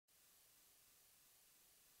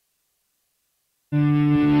You are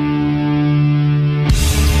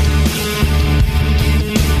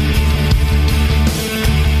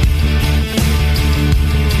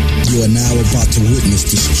now about to witness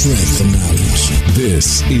the strength of knowledge.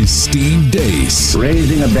 This is Steve Deace.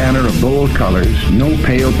 Raising a banner of bold colors, no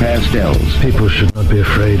pale pastels. People should not be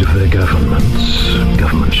afraid of their governments.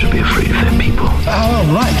 Governments should be afraid of their people.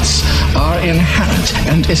 Our rights are inherent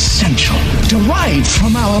and essential, derived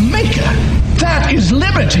from our Maker. That is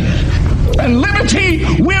liberty. And liberty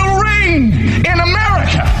will reign in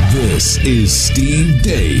America. This is Steve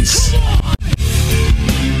Deace.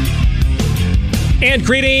 And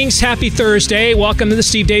greetings. Happy Thursday. Welcome to the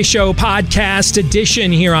Steve Deace Show podcast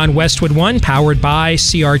edition here on Westwood One, powered by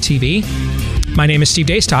CRTV. My name is Steve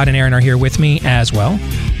Deace. Todd and Aaron are here with me as well.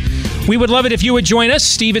 We would love it if you would join us.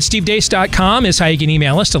 Steve@stevedeace.com is how you can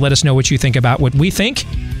email us to let us know what you think about what we think.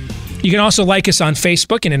 You can also like us on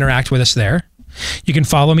Facebook and interact with us there. You can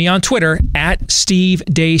follow me on Twitter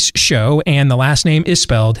 @SteveDeaceShow, and the last name is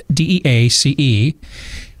spelled D-E-A-C-E.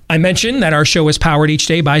 I mentioned that our show is powered each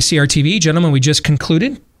day by CRTV. Gentlemen, we just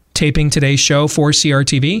concluded taping today's show for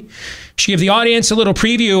CRTV. To give the audience a little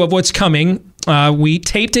preview of what's coming, we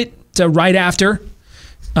taped it right after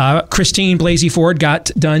Christine Blasey Ford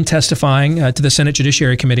got done testifying to the Senate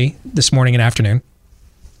Judiciary Committee this morning and afternoon.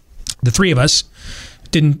 The three of us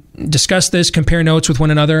didn't discuss this, compare notes with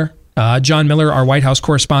one another. John Miller, our White House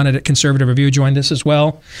correspondent at Conservative Review, joined us as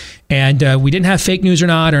well. And we didn't have fake news or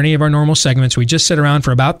not or any of our normal segments. We just sat around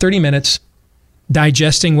for about 30 minutes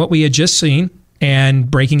digesting what we had just seen and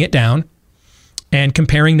breaking it down and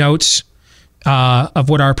comparing notes of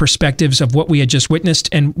what our perspectives of what we had just witnessed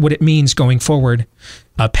and what it means going forward,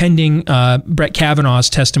 pending Brett Kavanaugh's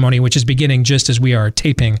testimony, which is beginning just as we are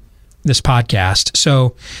taping this podcast.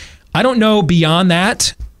 So I don't know beyond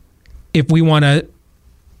that if we want to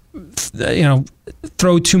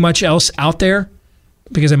throw too much else out there,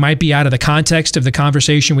 because it might be out of the context of the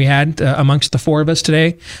conversation we had amongst the four of us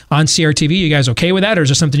today on CRTV. You guys okay with that, or is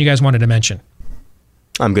there something you guys wanted to mention?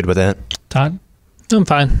 I'm good with that. Todd? I'm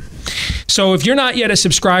fine. So if you're not yet a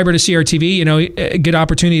subscriber to CRTV, a good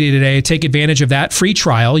opportunity today to take advantage of that free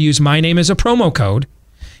trial. Use my name as a promo code,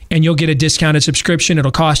 and you'll get a discounted subscription.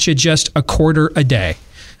 It'll cost you just $0.25 a day.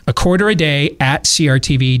 $0.25 a day at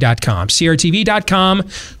CRTV.com. CRTV.com,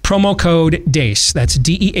 promo code DEACE. That's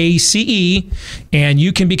D-E-A-C-E. And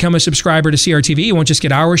you can become a subscriber to CRTV. You won't just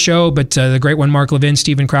get our show, but the great one, Mark Levin,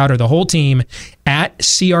 Stephen Crowder, the whole team at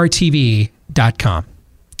CRTV.com.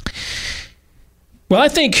 Well, I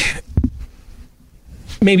think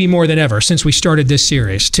maybe more than ever since we started this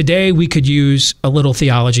series, today we could use a little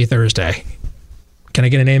Theology Thursday. Can I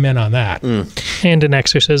get an amen on that? And an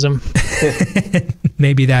exorcism.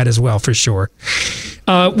 Maybe that as well, for sure.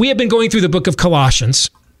 We have been going through the book of Colossians.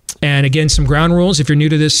 And again, some ground rules. If you're new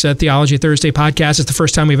to this Theology Thursday podcast, it's the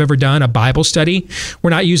first time we've ever done a Bible study.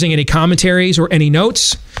 We're not using any commentaries or any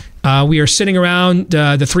notes. We are sitting around,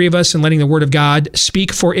 the three of us, and letting the Word of God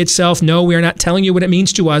speak for itself. No, we are not telling you what it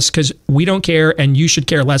means to us, because we don't care, and you should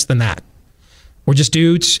care less than that. We're just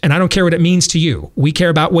dudes, and I don't care what it means to you. We care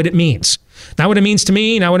about what it means. Not what it means to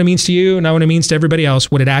me, not what it means to you, not what it means to everybody else,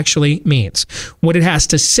 what it actually means. What it has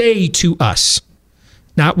to say to us,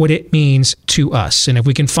 not what it means to us. And if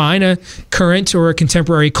we can find a current or a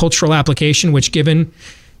contemporary cultural application, which given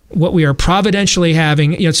what we are providentially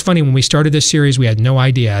having, it's funny, when we started this series, we had no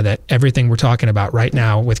idea that everything we're talking about right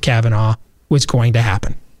now with Kavanaugh was going to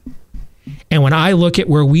happen. And when I look at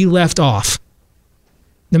where we left off,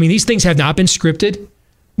 I mean, these things have not been scripted.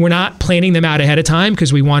 We're not planning them out ahead of time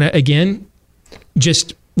because we want to, again,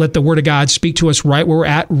 just let the Word of God speak to us right where we're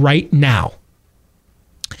at right now.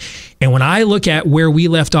 And when I look at where we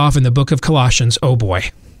left off in the book of Colossians, oh boy,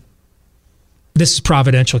 this is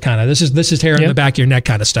providential kind of. This is hair on the back of your neck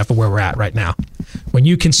kind of stuff of where we're at right now. When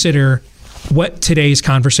you consider what today's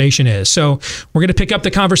conversation is. So we're going to pick up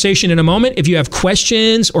the conversation in a moment. If you have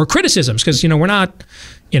questions or criticisms, because, we're not,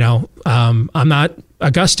 I'm not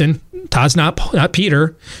Augustine. Todd's not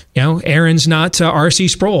Peter. Aaron's not R.C.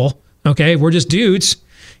 Sproul. Okay, we're just dudes.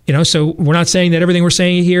 So we're not saying that everything we're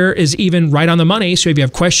saying here is even right on the money. So if you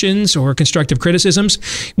have questions or constructive criticisms,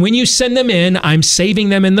 when you send them in, I'm saving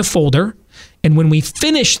them in the folder. And when we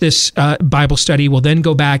finish this Bible study, we'll then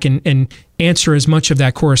go back and answer as much of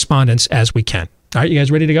that correspondence as we can. All right, you guys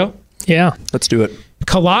ready to go? Yeah. Let's do it.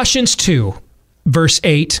 Colossians 2, verse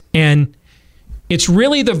 8. And it's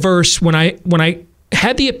really the verse when I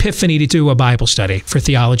had the epiphany to do a Bible study for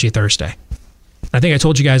Theology Thursday. I think I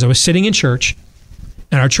told you guys I was sitting in church,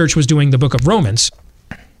 and our church was doing the book of Romans.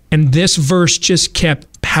 And this verse just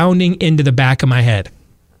kept pounding into the back of my head.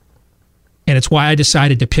 And it's why I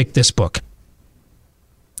decided to pick this book.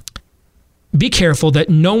 be careful that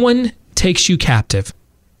no one takes you captive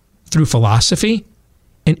through philosophy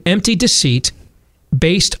and empty deceit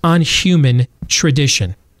based on human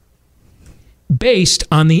tradition, based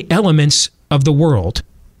on the elements of the world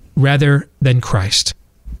rather than Christ.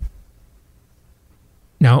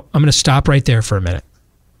 Now, I'm going to stop right there for a minute.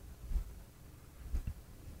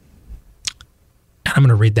 And I'm going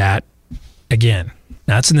to read that again.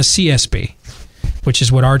 Now, it's in the CSB, which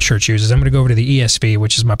is what our church uses. I'm going to go over to the ESV,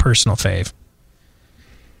 which is my personal fave.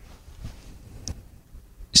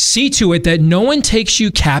 See to it that no one takes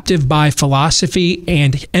you captive by philosophy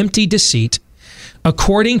and empty deceit,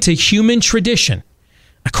 according to human tradition,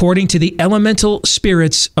 according to the elemental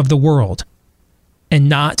spirits of the world, and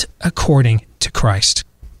not according to Christ.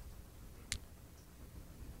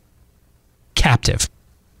 Captive.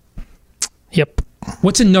 Yep.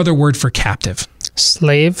 What's another word for captive?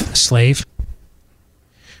 Slave. Slave.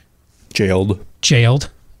 Jailed. Jailed.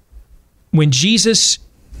 When Jesus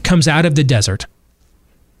comes out of the desert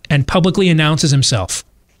and publicly announces himself,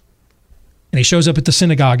 and he shows up at the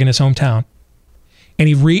synagogue in his hometown, and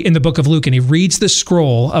in the book of Luke, and he reads the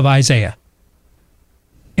scroll of Isaiah,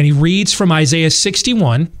 and he reads from Isaiah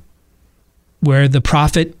 61, where the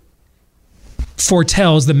prophet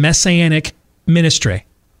foretells the messianic ministry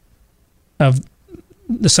of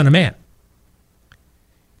the Son of Man.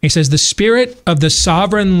 He says, the Spirit of the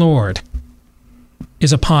Sovereign Lord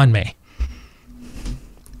is upon me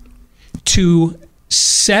to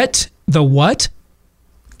set the what?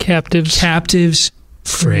 Captives. Captives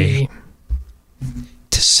free.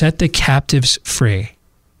 To set the captives free.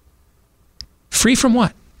 Free from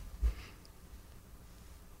what?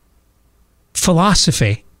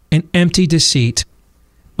 Philosophy and empty deceit,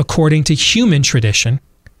 according to human tradition,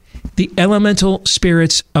 the elemental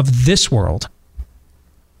spirits of this world,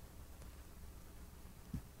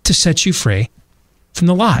 to set you free from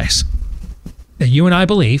the lies that you and I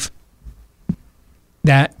believe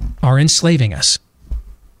that are enslaving us.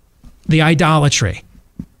 The idolatry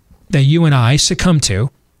that you and I succumb to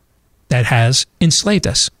that has enslaved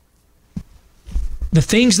us. The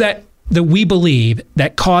things that we believe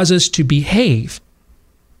that cause us to behave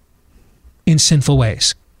in sinful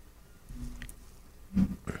ways.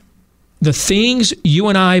 The things you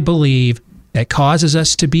and I believe that causes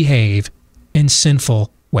us to behave in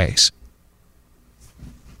sinful ways.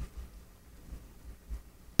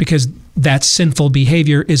 Because that sinful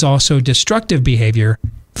behavior is also destructive behavior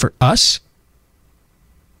for us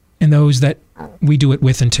and those that we do it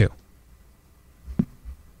with and to.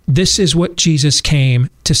 This is what Jesus came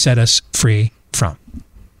to set us free from.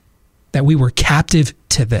 That we were captive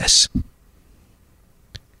to this.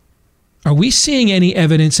 Are we seeing any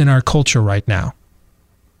evidence in our culture right now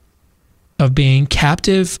of being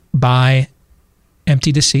captive by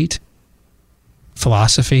empty deceit,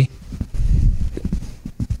 philosophy,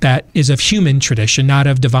 that is of human tradition, not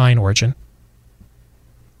of divine origin?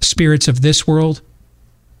 Spirits of this world,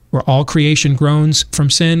 where all creation groans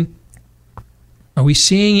from sin. Are we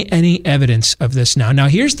seeing any evidence of this now? Now,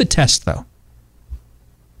 here's the test, though.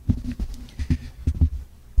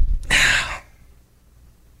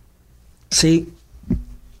 See,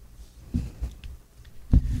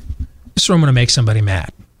 this is where I'm going to make somebody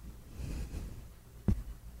mad.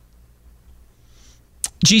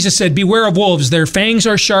 Jesus said, beware of wolves. Their fangs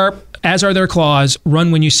are sharp, as are their claws.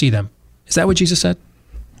 Run when you see them. Is that what Jesus said?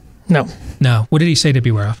 No. No. What did he say to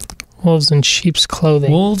beware of? Wolves in sheep's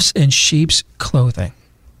clothing. Wolves in sheep's clothing.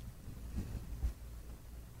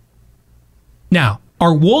 Now,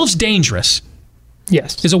 are wolves dangerous?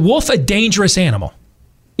 Yes. Is a wolf a dangerous animal?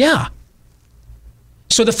 Yeah.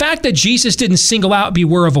 So the fact that Jesus didn't single out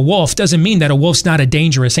beware of a wolf doesn't mean that a wolf's not a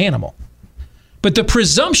dangerous animal. But the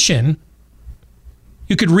presumption,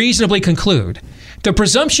 you could reasonably conclude, the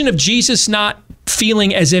presumption of Jesus not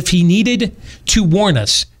feeling as if he needed to warn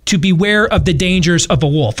us to beware of the dangers of a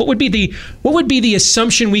wolf. What would be the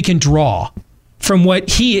assumption we can draw from what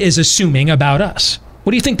he is assuming about us?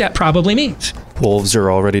 What do you think that probably means? Wolves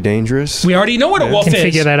are already dangerous. We already know what a wolf is. We can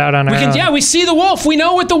figure that out on our own. Yeah, we see the wolf. We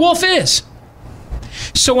know what the wolf is.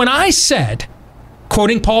 So when I said,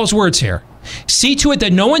 quoting Paul's words here, see to it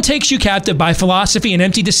that no one takes you captive by philosophy and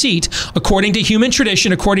empty deceit, according to human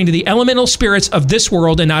tradition, according to the elemental spirits of this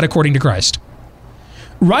world, and not according to Christ.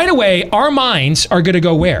 Right away, our minds are going to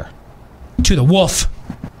go where? To the wolf.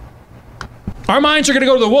 Our minds are going to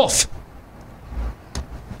go to the wolf.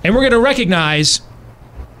 And we're going to recognize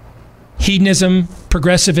hedonism,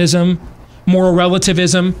 progressivism, moral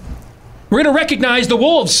relativism. We're going to recognize the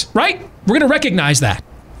wolves, right? We're going to recognize that.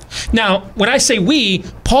 Now, when I say we,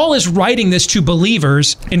 Paul is writing this to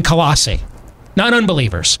believers in Colossae, not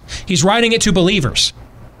unbelievers. He's writing it to believers.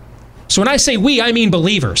 So when I say we, I mean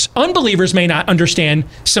believers. Unbelievers may not understand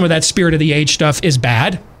some of that spirit of the age stuff is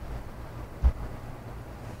bad.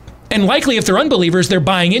 And likely if they're unbelievers, they're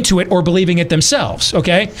buying into it or believing it themselves,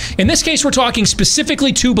 okay? In this case, we're talking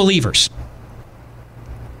specifically to believers.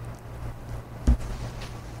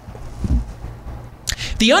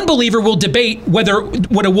 The unbeliever will debate what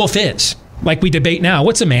a wolf is, like we debate now.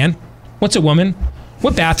 What's a man? What's a woman?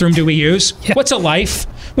 What bathroom do we use? Yeah. What's a life?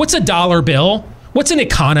 What's a dollar bill? What's an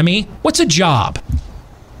economy? What's a job?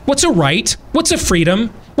 What's a right? What's a freedom?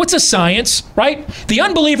 What's a science, right? The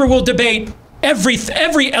unbeliever will debate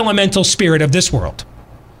every elemental spirit of this world.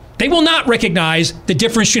 They will not recognize the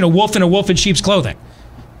difference between a wolf in sheep's clothing.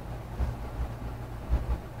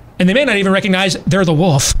 And they may not even recognize they're the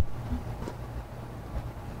wolf.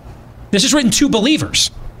 This is written to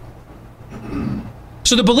believers.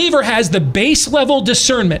 So the believer has the base level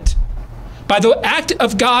discernment by the act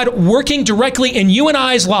of God working directly in you and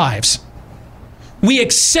I's lives. We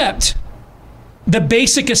accept the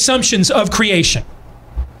basic assumptions of creation.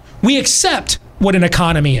 We accept what an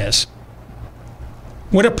economy is,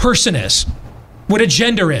 what a person is, what a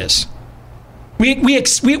gender is.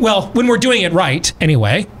 Well, when we're doing it right,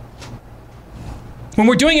 anyway. When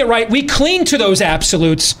we're doing it right, we cling to those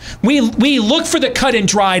absolutes. We look for the cut and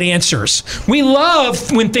dried answers. We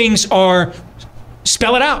love when things are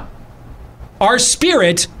spell it out. Our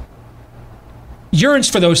spirit yearns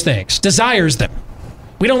for those things, desires them.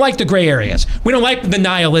 We don't like the gray areas. We don't like the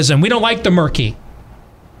nihilism. We don't like the murky.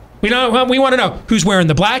 We want to know who's wearing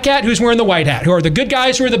the black hat, who's wearing the white hat, who are the good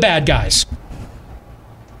guys, who are the bad guys.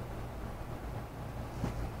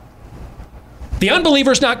 The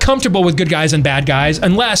unbeliever's not comfortable with good guys and bad guys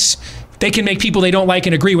unless they can make people they don't like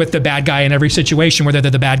and agree with the bad guy in every situation, whether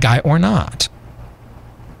they're the bad guy or not.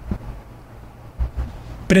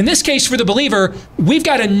 But in this case, for the believer, we've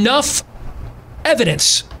got enough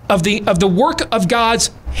evidence of the work of God's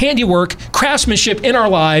handiwork, craftsmanship in our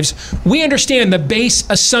lives. We understand the base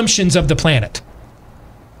assumptions of the planet.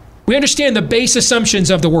 We understand the base assumptions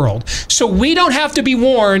of the world. So we don't have to be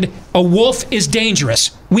warned a wolf is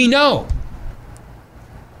dangerous. We know.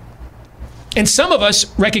 And some of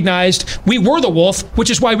us recognized we were the wolf, which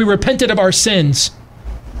is why we repented of our sins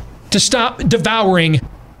to stop devouring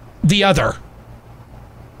the other.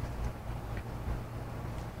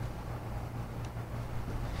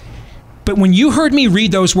 But when you heard me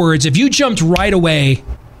read those words, if you jumped right away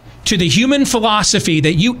to the human philosophy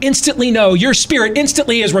that you instantly know your spirit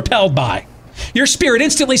instantly is repelled by, your spirit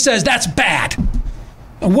instantly says, that's bad.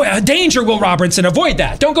 Danger, Will Robertson, avoid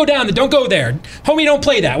that. Don't go down, don't go there. Homie, don't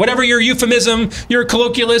play that. Whatever your euphemism, your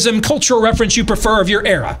colloquialism, cultural reference you prefer of your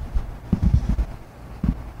era.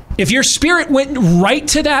 If your spirit went right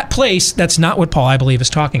to that place, that's not what Paul, I believe,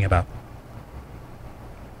 is talking about.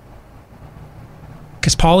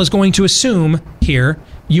 Because Paul is going to assume here,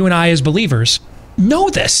 you and I as believers know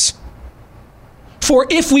this. For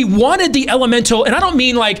if we wanted the elemental, and I don't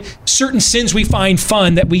mean like certain sins we find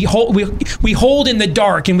fun that we hold in the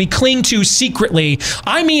dark and we cling to secretly.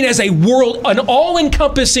 I mean as an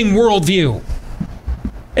all-encompassing worldview.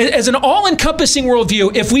 As an all-encompassing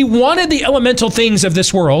worldview, if we wanted the elemental things of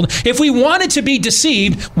this world, if we wanted to be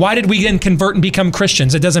deceived, why did we then convert and become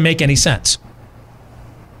Christians? It doesn't make any sense.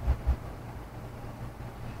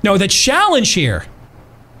 No, the challenge here,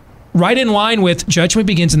 right in line with judgment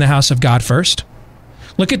begins in the house of God first.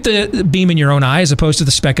 Look at the beam in your own eye as opposed to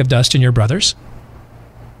the speck of dust in your brother's.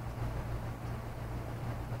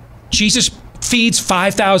 Jesus feeds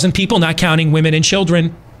 5,000 people, not counting women and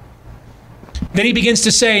children. Then he begins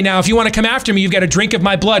to say, now, if you want to come after me, you've got to drink of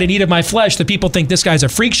my blood and eat of my flesh. The people think this guy's a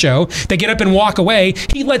freak show. They get up and walk away.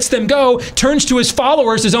 He lets them go, turns to his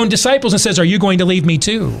followers, his own disciples, and says, are you going to leave me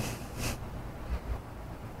too?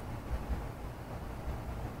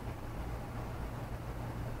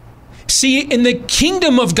 See, in the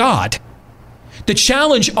kingdom of God, the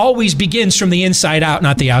challenge always begins from the inside out,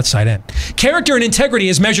 not the outside in. Character and integrity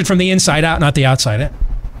is measured from the inside out, not the outside in.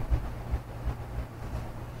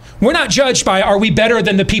 We're not judged by, are we better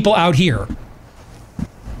than the people out here?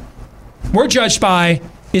 We're judged by,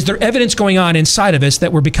 is there evidence going on inside of us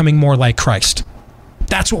that we're becoming more like Christ?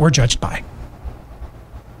 That's what we're judged by.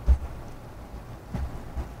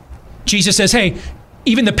 Jesus says, hey,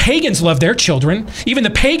 even the pagans love their children. Even the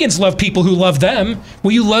pagans love people who love them.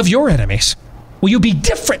 Will you love your enemies? Will you be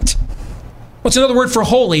different? What's another word for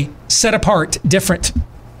holy? Set apart, different.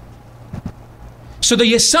 So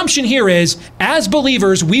the assumption here is, as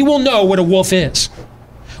believers, we will know what a wolf is.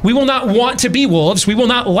 We will not want to be wolves. We will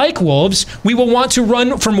not like wolves. We will want to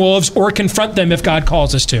run from wolves or confront them if God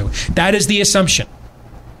calls us to. That is the assumption.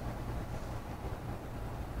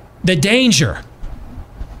 The danger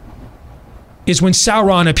is when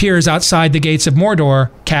Sauron appears outside the gates of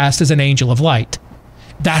Mordor, cast as an angel of light.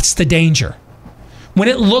 That's the danger. When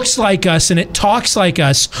it looks like us and it talks like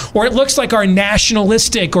us, or it looks like our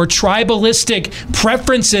nationalistic or tribalistic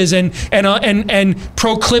preferences and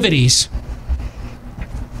proclivities.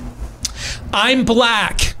 I'm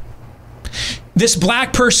black. This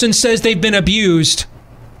black person says they've been abused.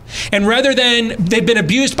 And rather than they've been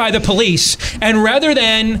abused by the police, and rather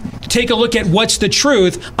than take a look at what's the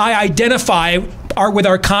truth, I identify with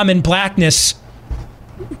our common blackness.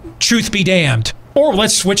 Truth be damned. Or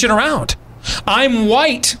let's switch it around. I'm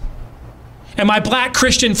white, and my black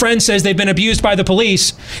Christian friend says they've been abused by the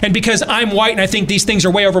police, and because I'm white and I think these things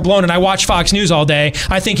are way overblown and I watch Fox News all day,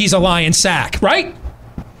 I think he's a lying sack, right?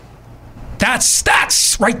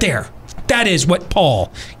 That's right there. That is what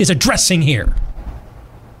Paul is addressing here.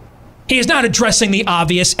 He is not addressing the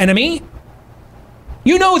obvious enemy.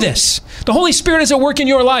 You know this. The Holy Spirit is at work in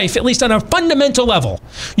your life, at least on a fundamental level.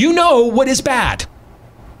 You know what is bad.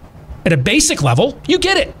 At a basic level, you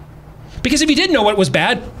get it. Because if you didn't know what was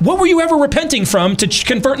bad, what were you ever repenting from to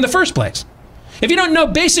convert in the first place? If you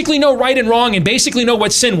don't basically know right and wrong and basically know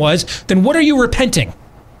what sin was, then what are you repenting?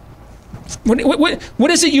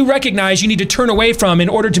 What is it you recognize you need to turn away from in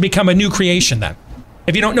order to become a new creation then?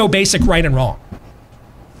 If you don't know basic right and wrong.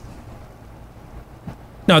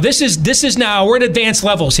 No, this is now, we're at advanced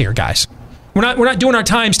levels here, guys. We're not doing our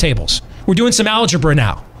times tables. We're doing some algebra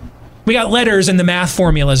now. We got letters in the math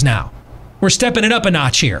formulas now. We're stepping it up a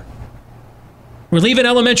notch here. We're leaving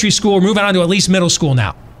elementary school, we're moving on to at least middle school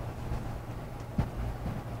now.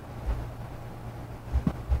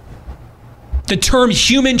 The term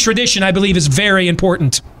human tradition, I believe, is very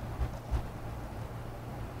important.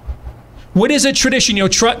 What is a tradition?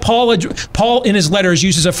 Paul in his letters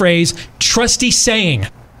uses a phrase, trusty saying.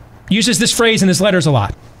 Uses this phrase in his letters a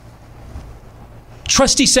lot.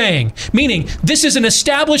 Trusty saying, meaning this is an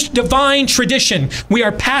established divine tradition we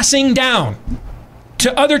are passing down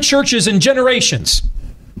to other churches and generations.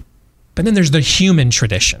 But then there's the human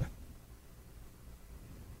tradition.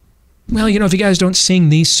 Well, if you guys don't sing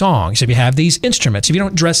these songs, if you have these instruments, if you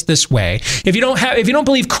don't dress this way, if you don't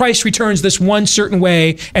believe Christ returns this one certain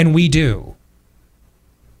way, and we do.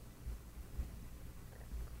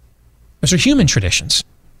 Those are human traditions.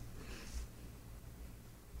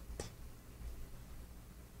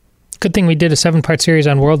 Good thing we did a 7-part series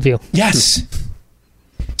on worldview. Yes.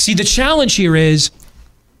 See, the challenge here is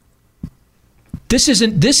this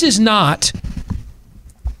is not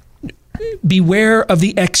beware of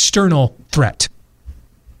the external threat.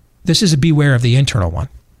 This is a beware of the internal one.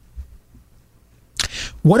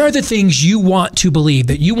 What are the things you want to believe,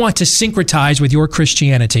 that you want to syncretize with your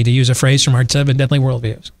Christianity, to use a phrase from our 7 deadly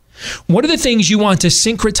worldviews? What are the things you want to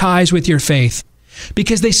syncretize with your faith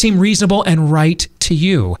because they seem reasonable and right to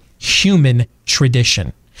you? Human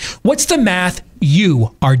tradition. What's the math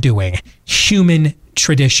you are doing? Human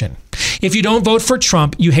tradition. If you don't vote for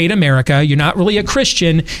Trump, you hate America, you're not really a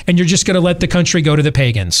Christian, and you're just going to let the country go to the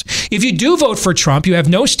pagans. If you do vote for Trump, you have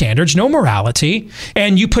no standards, no morality,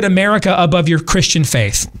 and you put America above your Christian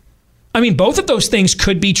faith. I mean, both of those things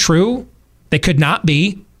could be true. They could not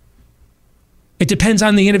be. It depends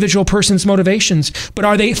on the individual person's motivations. But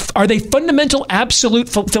are they fundamental, absolute,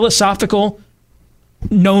 philosophical,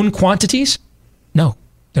 known quantities? No,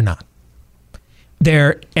 they're not.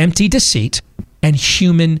 They're empty deceit and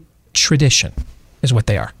human tradition is what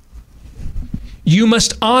they are. You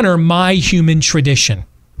must honor my human tradition.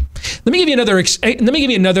 Let me give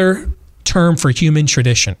you another term for human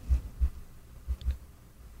tradition.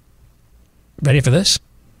 Ready for this?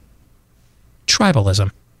 Tribalism.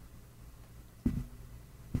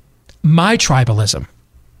 My tribalism.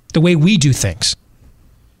 The way we do things.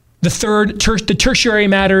 The tertiary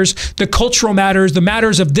matters, the cultural matters, the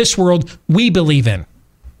matters of this world we believe in,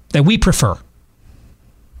 that we prefer.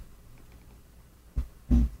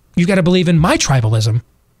 You've got to believe in my tribalism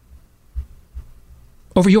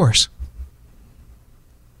over yours.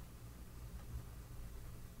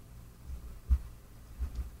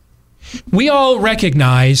 We all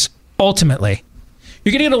recognize, ultimately,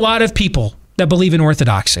 you're going to get a lot of people that believe in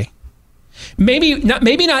orthodoxy. Maybe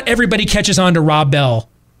not everybody catches on to Rob Bell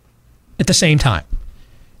at the same time.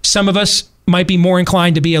 Some of us might be more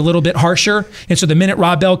inclined to be a little bit harsher, and so the minute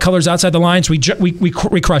Rob Bell colors outside the lines, we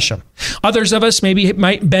crush him. Others of us maybe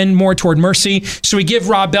might bend more toward mercy, so we give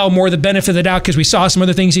Rob Bell more the benefit of the doubt because we saw some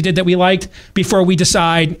other things he did that we liked before we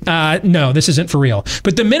decide, no, this isn't for real.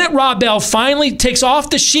 But the minute Rob Bell finally takes off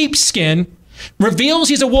the sheepskin, reveals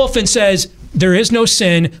he's a wolf, and says, there is no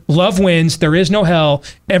sin, love wins, there is no hell,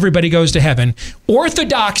 everybody goes to heaven.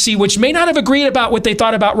 Orthodoxy, which may not have agreed about what they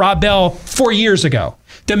thought about Rob Bell 4 years ago.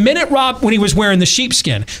 The minute Rob, when he was wearing the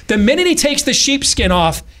sheepskin, the minute he takes the sheepskin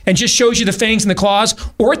off and just shows you the fangs and the claws,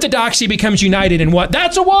 orthodoxy becomes united in what?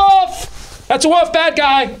 That's a wolf! That's a wolf, bad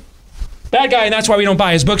guy. Bad guy, and that's why we don't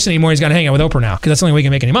buy his books anymore. He's got to hang out with Oprah now, because that's the only way we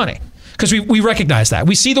can make any money. Because we recognize that.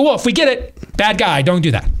 We see the wolf, we get it. Bad guy, don't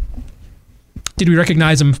do that. Did we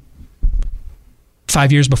recognize him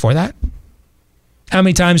 5 years before that? How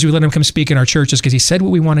many times did we let him come speak in our churches because he said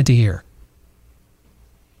what we wanted to hear?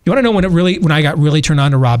 You want to know when I got really turned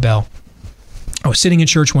on to Rob Bell? I was sitting in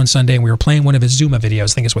church one Sunday and we were playing one of his Zuma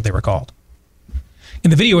videos, I think is what they were called.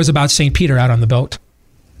 And the video was about St. Peter out on the boat,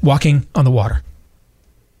 walking on the water.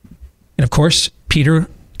 And of course, Peter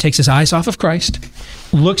takes his eyes off of Christ,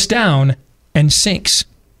 looks down, and sinks.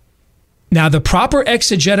 Now, the proper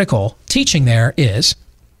exegetical teaching there is,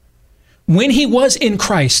 when he was in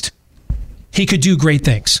Christ, he could do great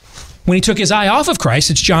things. When he took his eye off of Christ,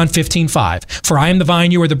 it's John 15:5. For I am the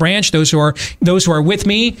vine, you are the branch. Those who are with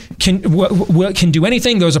me can do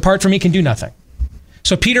anything. Those apart from me can do nothing.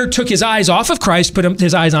 So Peter took his eyes off of Christ, put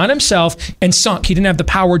his eyes on himself, and sunk. He didn't have the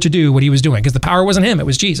power to do what he was doing because the power wasn't him, it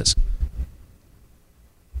was Jesus.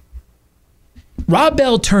 Rob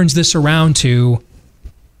Bell turns this around to,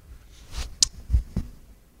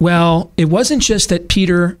 well, it wasn't just that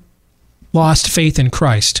Peter lost faith in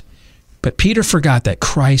Christ, but Peter forgot that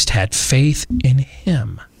Christ had faith in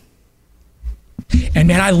him. And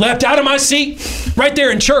man, I leapt out of my seat right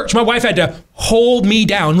there in church. My wife had to hold me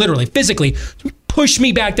down, literally, physically, push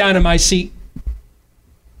me back down in my seat.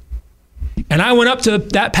 And I went up to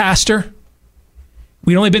that pastor.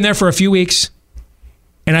 We'd only been there for a few weeks.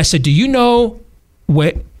 And I said, do you know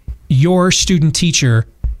what your student teacher,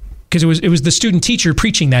 because it was the student teacher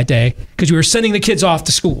preaching that day, because we were sending the kids off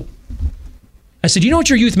to school. I said, you know what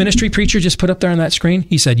your youth ministry preacher just put up there on that screen?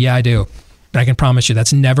 He said, yeah, I do. And I can promise you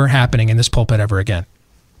that's never happening in this pulpit ever again.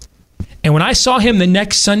 And when I saw him the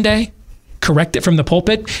next Sunday correct it from the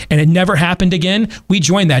pulpit and it never happened again, we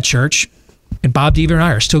joined that church. And Bob Deaver and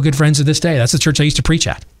I are still good friends to this day. That's the church I used to preach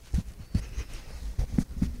at.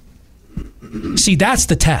 See, that's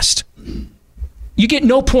the test. You get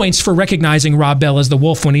no points for recognizing Rob Bell as the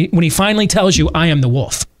wolf when he finally tells you, I am the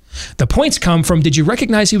wolf. The points come from, did you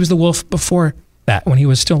recognize he was the wolf before that, when he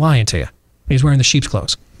was still lying to you? He was wearing the sheep's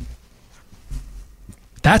clothes.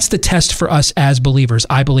 That's the test for us as believers,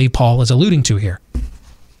 I believe Paul is alluding to here.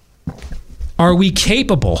 Are we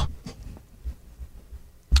capable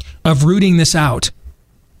of rooting this out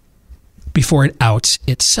before it outs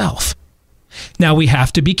itself? Now, we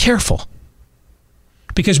have to be careful,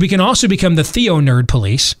 because we can also become the theo-nerd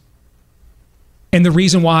police. And the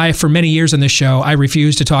reason why, for many years on this show, I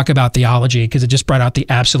refused to talk about theology, because it just brought out the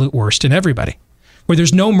absolute worst in everybody. Where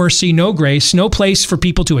there's no mercy, no grace, no place for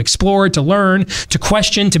people to explore, to learn, to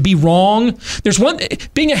question, to be wrong.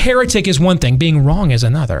 Being a heretic is one thing, being wrong is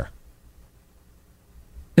another.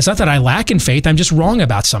 It's not that I lack in faith, I'm just wrong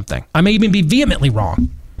about something. I may even be vehemently wrong.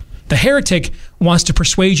 The heretic wants to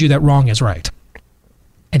persuade you that wrong is right.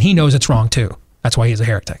 And he knows it's wrong too. That's why he's a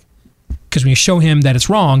heretic. Because when you show him that it's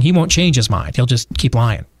wrong, he won't change his mind. He'll just keep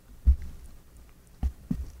lying.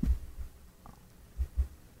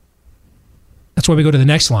 That's why we go to the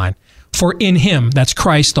next line. For in him, that's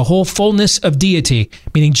Christ, the whole fullness of deity,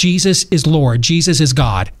 meaning Jesus is Lord, Jesus is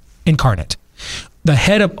God incarnate. The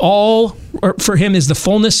head of all, or for him is the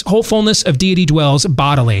fullness, whole fullness of deity dwells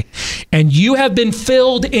bodily. And you have been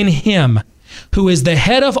filled in him, who is the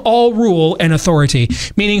head of all rule and authority.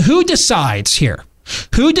 Meaning, who decides here?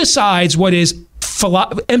 Who decides what is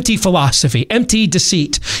empty philosophy, empty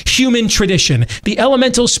deceit, human tradition, the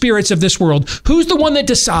elemental spirits of this world? Who's the one that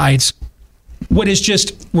decides what is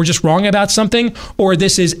we're just wrong about something, or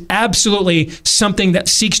this is absolutely something that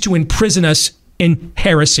seeks to imprison us in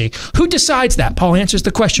heresy? Who decides that? Paul answers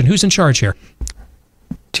the question. Who's in charge here?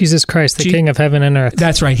 Jesus Christ, the King of heaven and earth.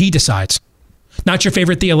 That's right. He decides. Not your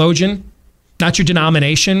favorite theologian, not your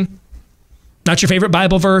denomination, not your favorite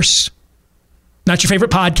Bible verse, not your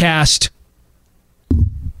favorite podcast.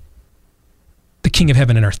 The King of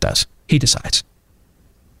heaven and earth does. He decides.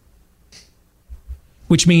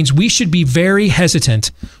 Which means we should be very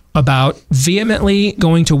hesitant about vehemently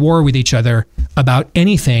going to war with each other about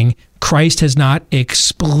anything Christ has not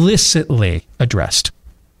explicitly addressed.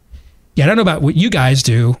 Yeah, I don't know about what you guys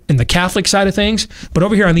do in the Catholic side of things, but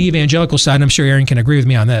over here on the evangelical side, and I'm sure Aaron can agree with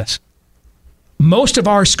me on this, most of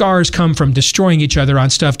our scars come from destroying each other on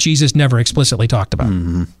stuff Jesus never explicitly talked about.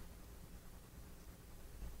 Mm-hmm.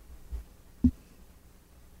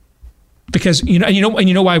 Because you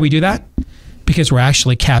know why we do that? Because we're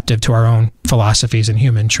actually captive to our own philosophies and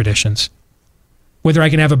human traditions. Whether I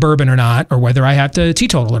can have a bourbon or not, or whether I have to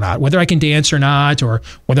teetotal or not, whether I can dance or not, or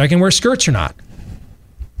whether I can wear skirts or not.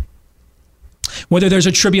 Whether there's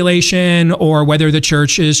a tribulation or whether the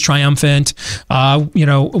church is triumphant,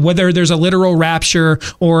 whether there's a literal rapture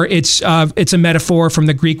or it's a metaphor from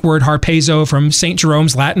the Greek word harpazo from St.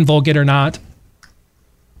 Jerome's Latin Vulgate or not.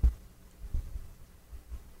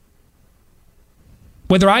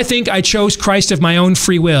 Whether I think I chose Christ of my own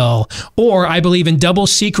free will, or I believe in double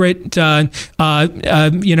secret, hyper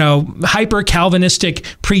Calvinistic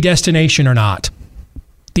predestination or not.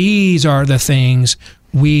 These are the things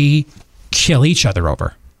we kill each other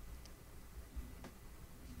over.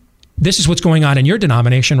 This is what's going on in your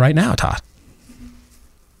denomination right now, Todd.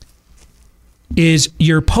 Is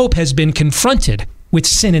your Pope has been confronted with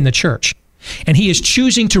sin in the church, and he is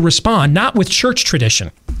choosing to respond not with church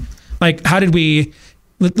tradition. Like, how did we...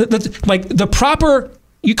 Like the proper,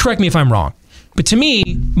 you correct me if I'm wrong, but to me,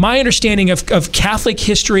 my understanding of Catholic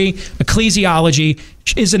history, ecclesiology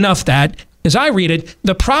is enough that, as I read it,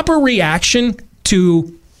 the proper reaction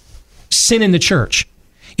to sin in the church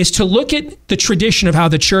is to look at the tradition of how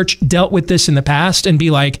the church dealt with this in the past and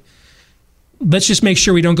be like, let's just make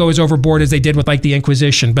sure we don't go as overboard as they did with like the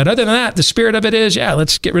Inquisition. But other than that, the spirit of it is,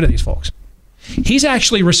 let's get rid of these folks. He's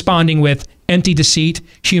actually responding with empty deceit,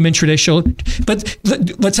 human tradition. But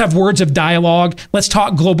let's have words of dialogue. Let's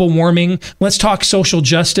talk global warming. Let's talk social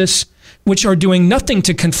justice, which are doing nothing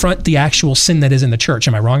to confront the actual sin that is in the church.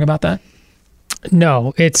 Am I wrong about that?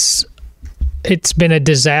 No, it's been a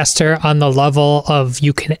disaster on the level of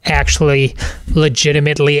you can actually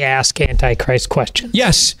legitimately ask Antichrist questions.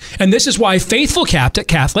 Yes, and this is why faithful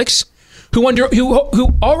Catholics who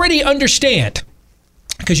already understand,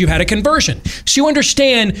 because you've had a conversion, so you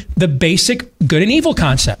understand the basic good and evil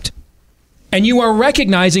concept. And you are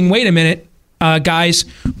recognizing, wait a minute, guys,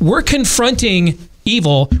 we're confronting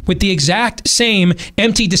evil with the exact same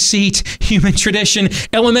empty deceit, human tradition,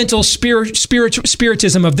 elemental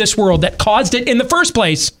spiritism of this world that caused it in the first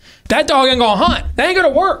place. That dog ain't gonna hunt. That ain't gonna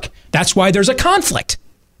work. That's why there's a conflict.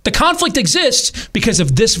 The conflict exists because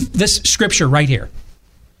of this scripture right here.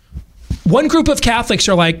 One group of Catholics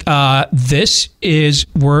are like, our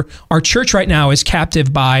church right now is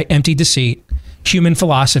captive by empty deceit, human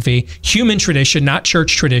philosophy, human tradition, not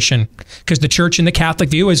church tradition, because the church in the Catholic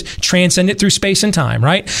view is transcendent through space and time,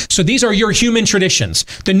 right? So these are your human traditions,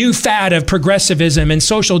 the new fad of progressivism and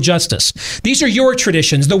social justice. These are your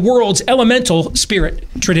traditions, the world's elemental spirit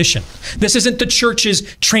tradition. This isn't the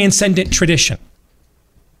church's transcendent tradition.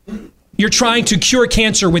 You're trying to cure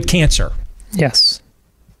cancer with cancer. Yes.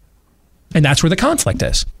 And that's where the conflict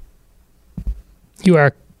is. You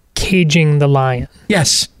are caging the lion.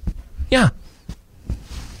 Yes. Yeah.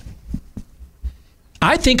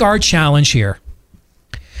 I think our challenge here,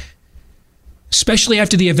 especially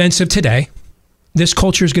after the events of today, this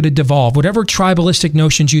culture is going to devolve. Whatever tribalistic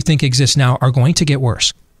notions you think exist now are going to get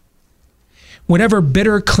worse. Whatever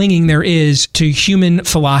bitter clinging there is to human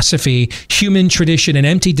philosophy, human tradition, and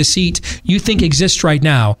empty deceit you think exists right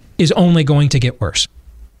now is only going to get worse.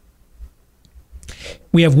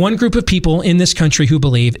 We have one group of people in this country who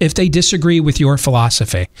believe if they disagree with your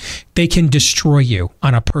philosophy, they can destroy you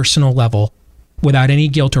on a personal level without any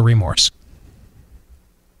guilt or remorse.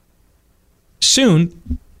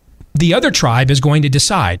 Soon, the other tribe is going to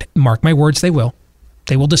decide, mark my words, they will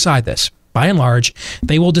decide this. By and large,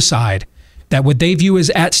 they will decide that what they view as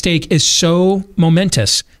at stake is so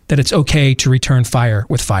momentous that it's okay to return fire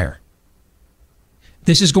with fire.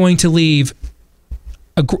 This is going to leave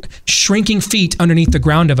shrinking feet underneath the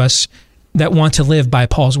ground of us that want to live by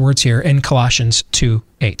Paul's words here in Colossians 2,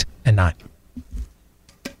 8 and 9.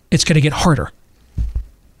 It's going to get harder.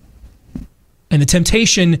 And the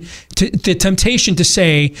temptation to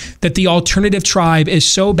say that the alternative tribe is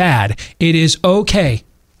so bad, it is okay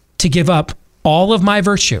to give up all of my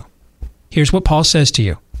virtue. Here's what Paul says to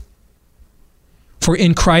you. For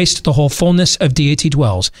in Christ, the whole fullness of deity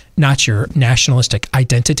dwells, not your nationalistic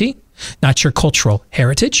identity, not your cultural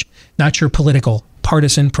heritage, not your political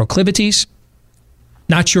partisan proclivities,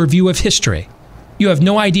 not your view of history. You have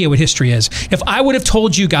no idea what history is. If I would have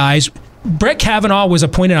told you guys, Brett Kavanaugh was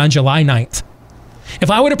appointed on July 9th. If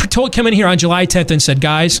I would have come in here on July 10th and said,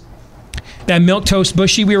 guys, that milquetoast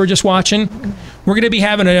Bushy we were just watching, we're going to be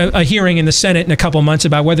having a hearing in the Senate in a couple months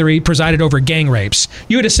about whether he presided over gang rapes.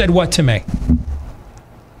 You would have said what to me?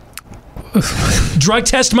 Drug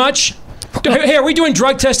test much? Hey, are we doing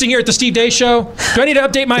drug testing here at the Steve Deace Show? Do I need to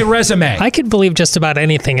update my resume? I could believe just about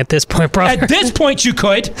anything at this point, brother. At this point, you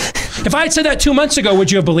could. If I had said that 2 months ago, would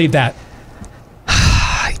you have believed that?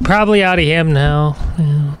 Probably out of him now.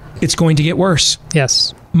 Yeah. It's going to get worse.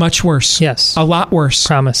 Yes. Much worse. Yes. A lot worse.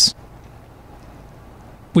 Promise.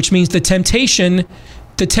 Which means the temptation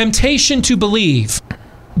to believe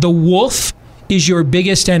the wolf is your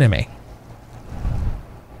biggest enemy.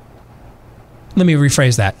 Let me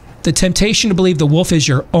rephrase that. The temptation to believe the wolf is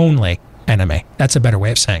your only enemy. That's a better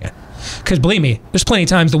way of saying it. Because believe me, there's plenty of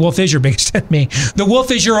times the wolf is your biggest enemy. The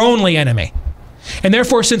wolf is your only enemy. And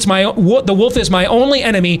therefore, since the wolf is my only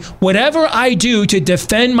enemy, whatever I do to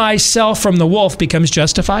defend myself from the wolf becomes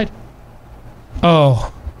justified.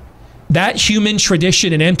 Oh, that human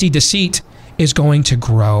tradition and empty deceit is going to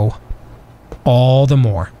grow all the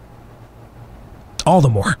more. All the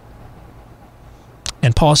more.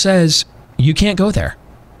 And Paul says, you can't go there.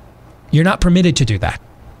 You're not permitted to do that.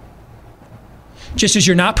 Just as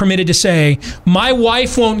you're not permitted to say, my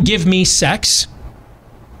wife won't give me sex.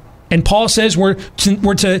 And Paul says we're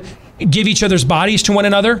to give each other's bodies to one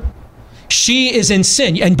another. She is in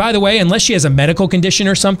sin. And by the way, unless she has a medical condition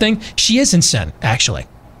or something, she is in sin, actually.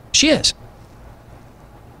 She is.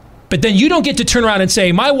 But then you don't get to turn around and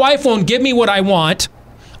say, my wife won't give me what I want.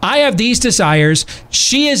 I have these desires.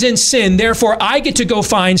 She is in sin. Therefore, I get to go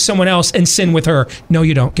find someone else and sin with her. No,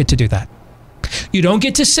 you don't get to do that. You don't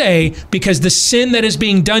get to say, because the sin that is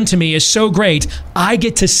being done to me is so great, I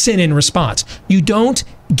get to sin in response. You don't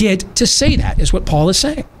get to say that, is what Paul is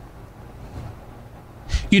saying.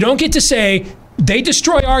 You don't get to say, they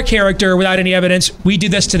destroy our character without any evidence. We do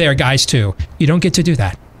this to their guys too. You don't get to do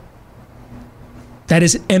that. That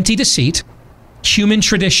is empty deceit, human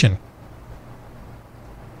tradition.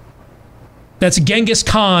 That's Genghis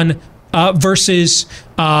Khan versus,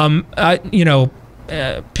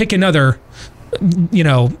 pick another,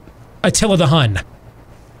 Attila the Hun.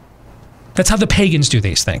 That's how the pagans do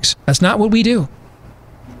these things. That's not what we do.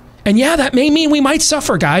 And yeah, that may mean we might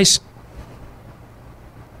suffer, guys.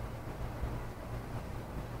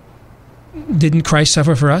 Didn't Christ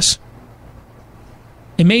suffer for us?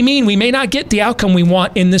 It may mean we may not get the outcome we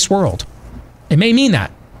want in this world. It may mean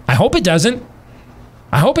that. I hope it doesn't.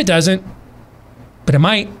 I hope it doesn't. But it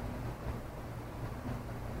might.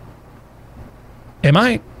 It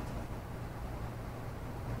might.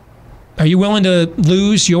 Are you willing to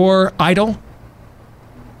lose your idol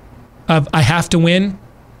of I have to win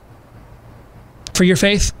for your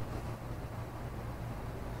faith?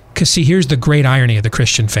 Because see, here's the great irony of the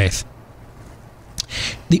Christian faith.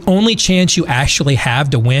 The only chance you actually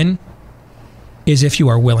have to win is if you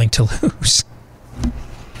are willing to lose.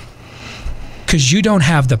 Because you don't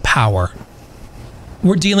have the power.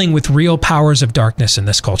 We're dealing with real powers of darkness in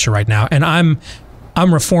this culture right now. And I'm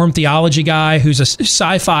Reformed theology guy who's a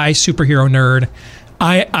sci-fi superhero nerd.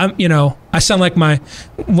 I sound like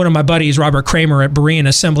one of my buddies, Robert Kramer at Berean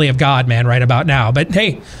Assembly of God, man, right about now. But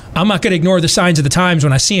hey, I'm not going to ignore the signs of the times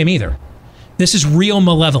when I see them either. This is real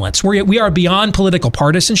malevolence. We are beyond political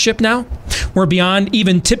partisanship now. We're beyond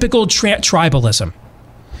even typical tribalism.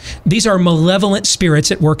 These are malevolent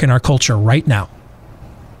spirits at work in our culture right now.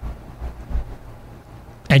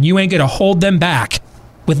 And you ain't going to hold them back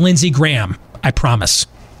with Lindsey Graham, I promise.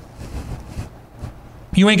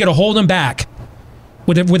 You ain't going to hold them back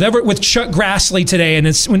with Chuck Grassley today and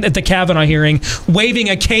at the Kavanaugh hearing, waving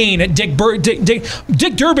a cane at Dick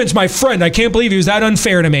Durbin's my friend. I can't believe he was that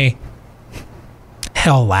unfair to me.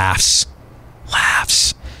 Hell laughs.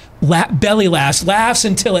 Belly laughs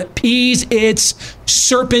until it pees its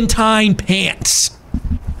serpentine pants.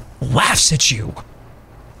 Laughs at you.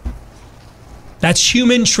 That's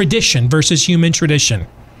human tradition versus human tradition.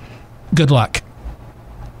 Good luck.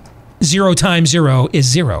 0 times 0 is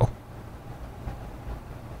 0.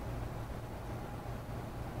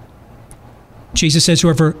 Jesus says,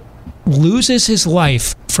 whoever loses his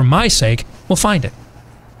life for my sake will find it.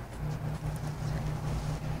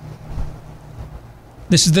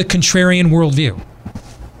 This is the contrarian worldview.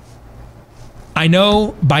 I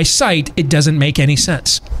know by sight it doesn't make any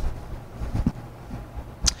sense.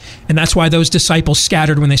 And that's why those disciples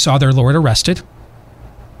scattered when they saw their Lord arrested.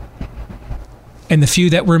 And the few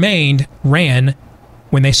that remained ran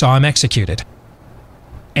when they saw him executed.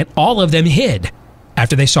 And all of them hid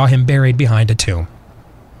after they saw him buried behind a tomb.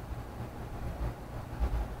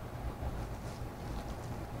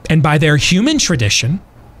 And by their human tradition,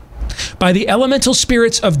 by the elemental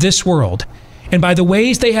spirits of this world, and by the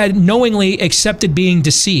ways they had knowingly accepted being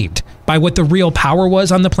deceived by what the real power was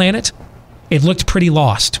on the planet, it looked pretty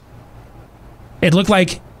lost. It looked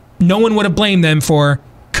like no one would have blamed them for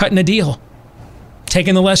cutting a deal,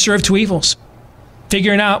 taking the lesser of two evils,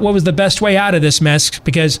 figuring out what was the best way out of this mess,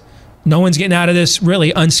 because no one's getting out of this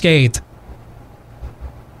really unscathed.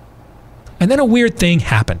 And then a weird thing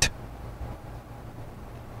happened.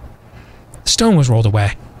 The stone was rolled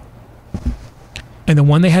away. and the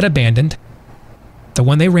one they had abandoned, the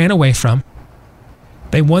one they ran away from,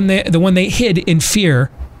 the one they hid in fear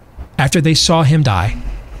after they saw him die,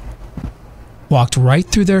 walked right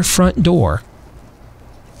through their front door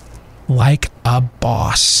like a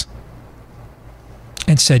boss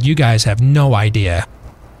and said, "You guys have no idea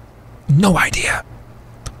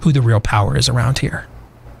who the real power is around here.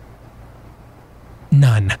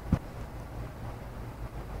 None."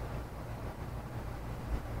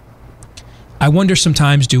 I wonder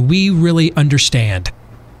sometimes, do we really understand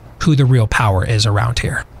who the real power is around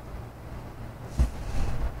here?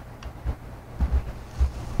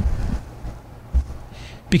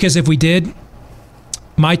 Because if we did,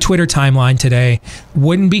 my Twitter timeline today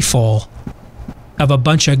wouldn't be full of a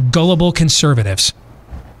bunch of gullible conservatives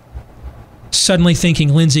suddenly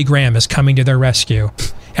thinking Lindsey Graham is coming to their rescue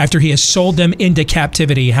after he has sold them into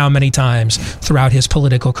captivity how many times throughout his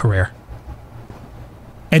political career.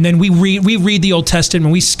 And then we read the Old Testament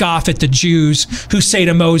and we scoff at the Jews who say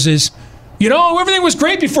to Moses, "You know, everything was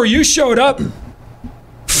great before you showed up."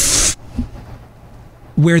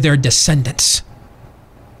 We're their descendants,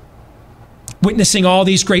 witnessing all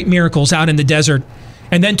these great miracles out in the desert,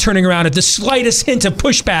 and then turning around at the slightest hint of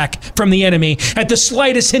pushback from the enemy, at the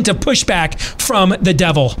slightest hint of pushback from the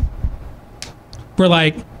devil. We're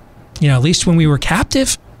like, at least when we were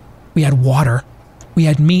captive, we had water, we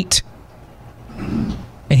had meat.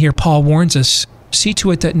 And here Paul warns us, see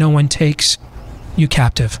to it that no one takes you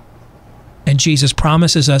captive. And Jesus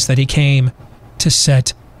promises us that he came to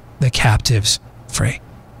set the captives free.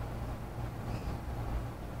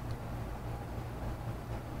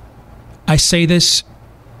 I say this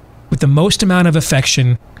with the most amount of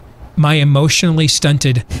affection my emotionally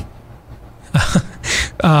stunted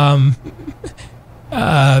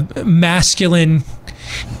masculine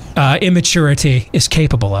immaturity is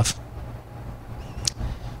capable of.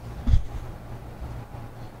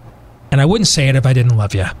 And I wouldn't say it if I didn't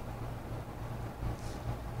love you.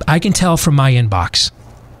 I can tell from my inbox,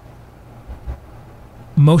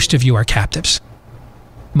 most of you are captives.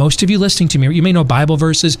 Most of you listening to me, you may know Bible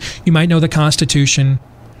verses, you might know the Constitution,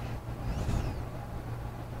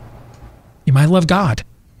 you might love God,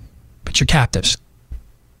 but you're captives.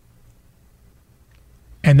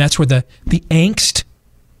 And that's where the angst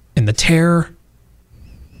and the terror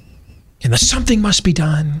and the something must be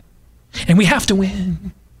done and we have to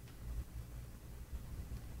win.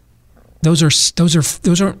 Those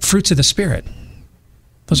aren't fruits of the Spirit.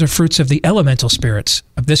 Those are fruits of the elemental spirits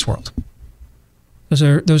of this world. Those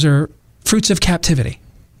are fruits of captivity.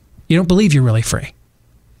 You don't believe you're really free.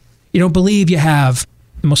 You don't believe you have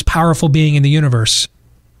the most powerful being in the universe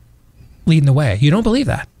leading the way. You don't believe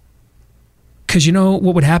that. Because you know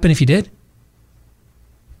what would happen if you did?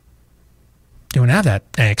 You wouldn't have that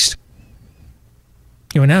angst.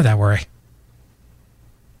 You wouldn't have that worry.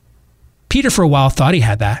 Peter for a while thought he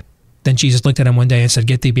had that. Then Jesus looked at him one day and said,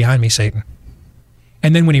 "Get thee behind me, Satan."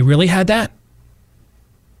 And then when he really had that,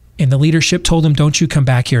 and the leadership told him, "Don't you come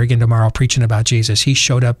back here again tomorrow preaching about Jesus," he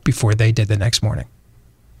showed up before they did the next morning.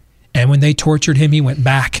 And when they tortured him, he went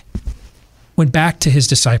back to his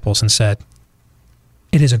disciples and said,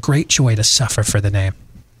 "It is a great joy to suffer for the name."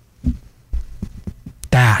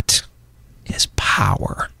 That is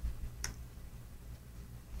power.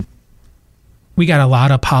 We got a lot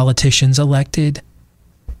of politicians elected.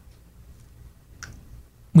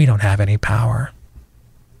 We don't have any power.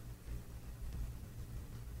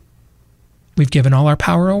 We've given all our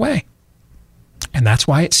power away. And that's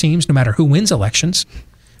why it seems no matter who wins elections,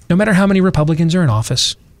 no matter how many Republicans are in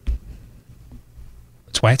office,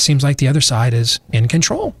 that's why it seems like the other side is in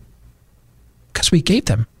control. Because we gave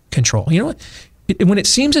them control. You know what? When it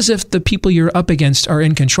seems as if the people you're up against are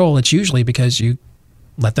in control, it's usually because you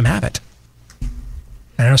let them have it.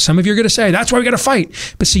 And I know some of you are going to say, that's why we got to fight.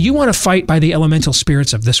 But see, you want to fight by the elemental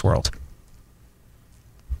spirits of this world.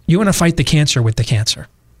 You want to fight the cancer with the cancer.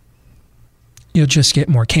 You'll just get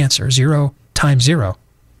more cancer. 0 times 0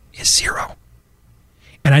 is 0.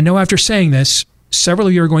 And I know after saying this, several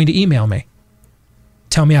of you are going to email me.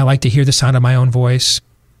 Tell me I like to hear the sound of my own voice.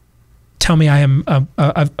 Tell me I am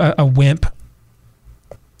a wimp.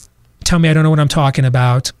 Tell me I don't know what I'm talking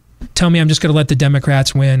about. Tell me I'm just going to let the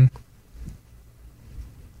Democrats win.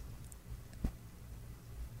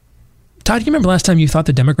 Todd, you remember last time you thought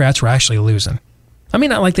the Democrats were actually losing? I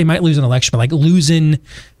mean, not like they might lose an election, but like losing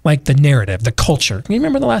like the narrative, the culture. Can you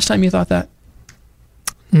remember the last time you thought that?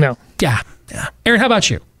 No. Yeah. Aaron, how about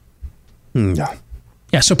you? No.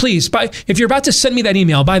 Yeah, so please, if you're about to send me that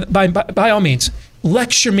email, by all means,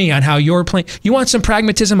 lecture me on how your plan... You want some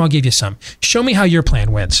pragmatism? I'll give you some. Show me how your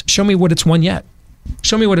plan wins. Show me what it's won yet.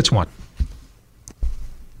 Show me what it's won.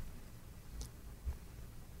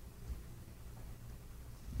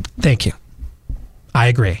 Thank you. I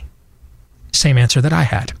agree. Same answer that I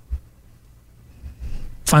had.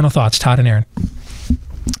 Final thoughts, Todd and Aaron.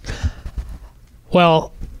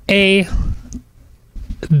 Well,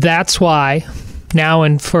 that's why now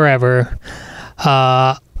and forever,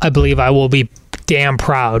 I believe I will be damn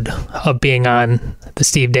proud of being on the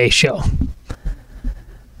Steve Deace Show.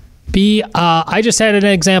 I just had an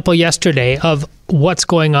example yesterday of what's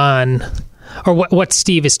going on, or what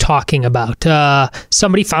Steve is talking about.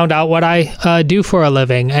 Somebody found out what I do for a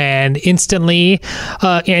living, and instantly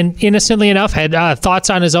and innocently enough had thoughts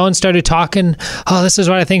on his own, started talking, this is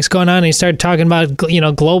what I think's going on. And he started talking about,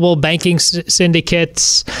 global banking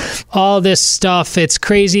syndicates, all this stuff. It's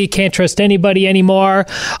crazy. Can't trust anybody anymore.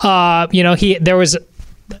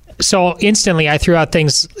 So instantly I threw out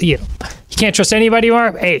things, you can't trust anybody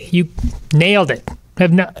anymore. Hey, you nailed it.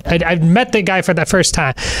 I've met the guy for the first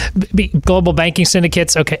time. Global banking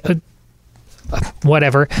syndicates, okay,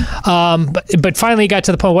 whatever. But finally got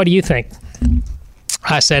to the point, what do you think?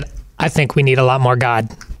 I said, I think we need a lot more God.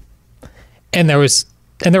 And there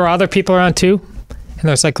were other people around too. And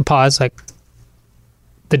there was like a pause, like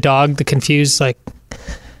the dog, the confused, like,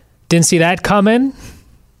 didn't see that coming.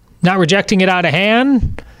 Not rejecting it out of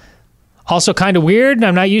hand. Also kind of weird.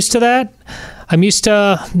 I'm not used to that. I'm used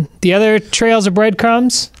to the other trails of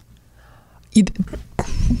breadcrumbs.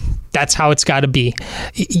 That's how it's got to be.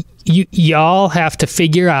 Y'all have to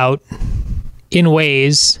figure out in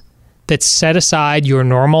ways that set aside your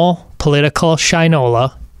normal political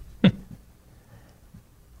shinola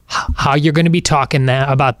how you're going to be talking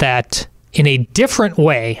about that in a different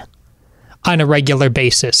way on a regular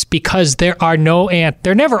basis, because there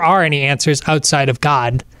never are any answers outside of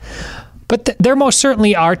God. But there most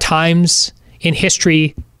certainly are times in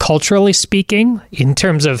history, culturally speaking, in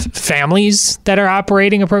terms of families that are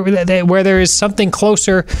operating appropriately, where there is something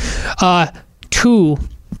closer to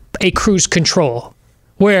a cruise control,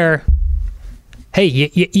 where, hey,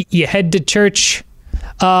 you head to church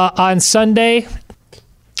on Sunday,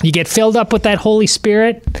 you get filled up with that Holy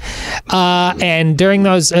Spirit, and during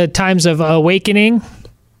those times of awakening,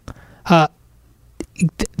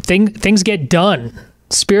 things get done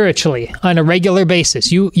spiritually on a regular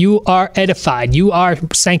basis. You are edified. You are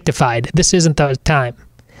sanctified. This isn't the time.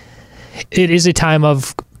 It is a time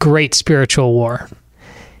of great spiritual war.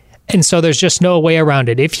 And so there's just no way around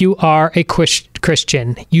it. If you are a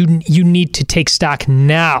Christian, you need to take stock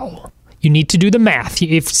now. You need to do the math.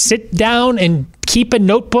 Sit down and keep a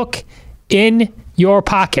notebook in your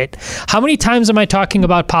pocket. How many times am I talking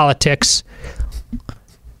about politics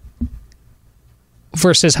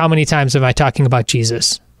versus how many times am I talking about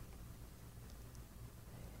Jesus?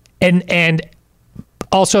 And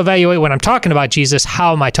also evaluate when I'm talking about Jesus,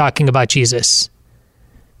 how am I talking about Jesus?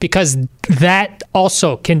 Because that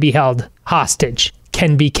also can be held hostage,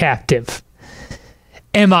 can be captive.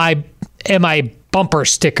 Am I bumper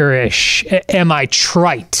sticker-ish? Am I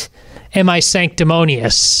trite? Am I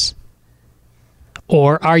sanctimonious?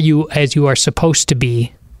 Or are you, as you are supposed to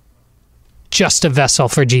be, just a vessel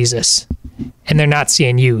for Jesus? And they're not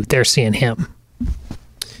seeing you, they're seeing him.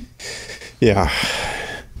 Yeah,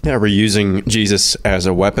 we're using Jesus as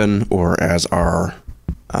a weapon or as our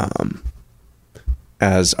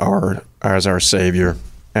savior,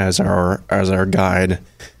 as our guide.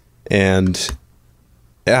 And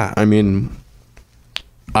yeah, I mean,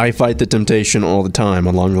 I fight the temptation all the time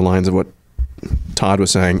along the lines of what Todd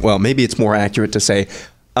was saying. Well, maybe it's more accurate to say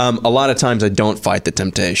a lot of times I don't fight the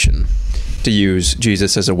temptation to use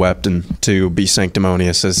Jesus as a weapon, to be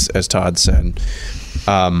sanctimonious, as Todd said.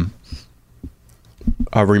 A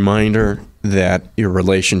reminder that your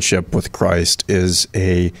relationship with Christ is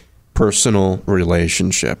a personal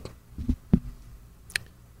relationship.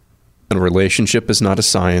 And a relationship is not a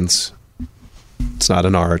science. It's not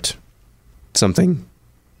an art. It's something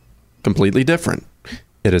completely different.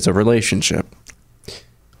 It is a relationship.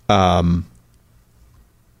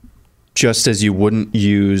 Just as you wouldn't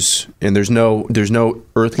use, and there's no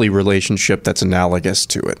earthly relationship that's analogous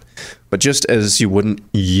to it, but just as you wouldn't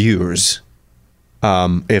use,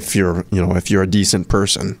 if you're a decent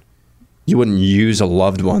person, you wouldn't use a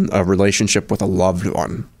relationship with a loved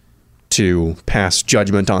one to pass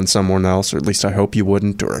judgment on someone else, or at least I hope you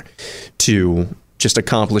wouldn't, or to just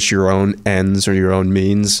accomplish your own ends or your own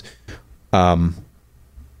means. That's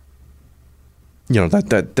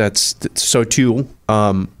so too.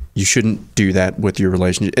 You shouldn't do that with your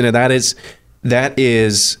relationship, and that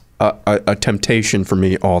is a temptation for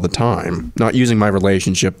me all the time. Not using my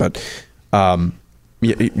relationship, but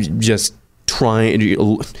just trying,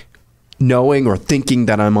 knowing or thinking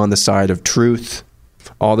that I'm on the side of truth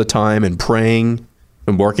all the time, and praying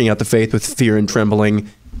and working out the faith with fear and trembling,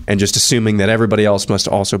 and just assuming that everybody else must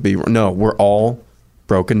also be. No, we're all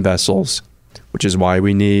broken vessels, which is why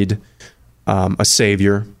we need a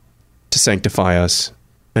Savior to sanctify us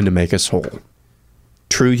and to make us whole.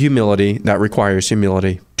 True humility, that requires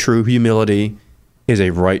humility. True humility is a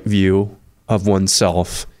right view of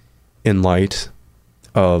oneself in light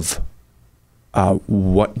of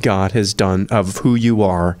what God has done, of who you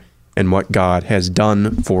are and what God has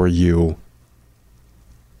done for you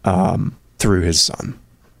through his Son.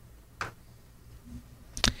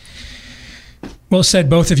 Well said,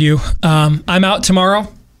 both of you. I'm out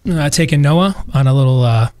tomorrow, taking Noah on a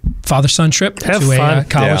little father-son trip to a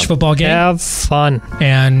college football game. Have fun.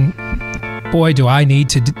 And boy, do I need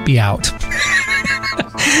to be out.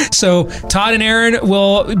 So Todd and Aaron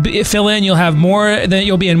will fill in.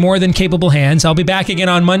 You'll be in more than capable hands. I'll be back again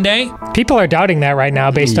on Monday. People are doubting that right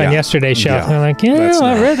now based on yesterday's show. Yeah. They're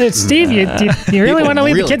like, Steve, you really want to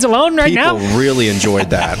leave the kids alone right now? People really enjoyed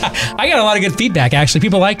that. I got a lot of good feedback, actually.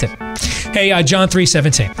 People liked it. Hey, John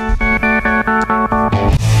 3:17.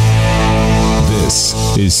 This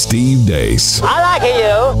is Steve Deace. I like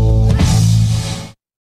you.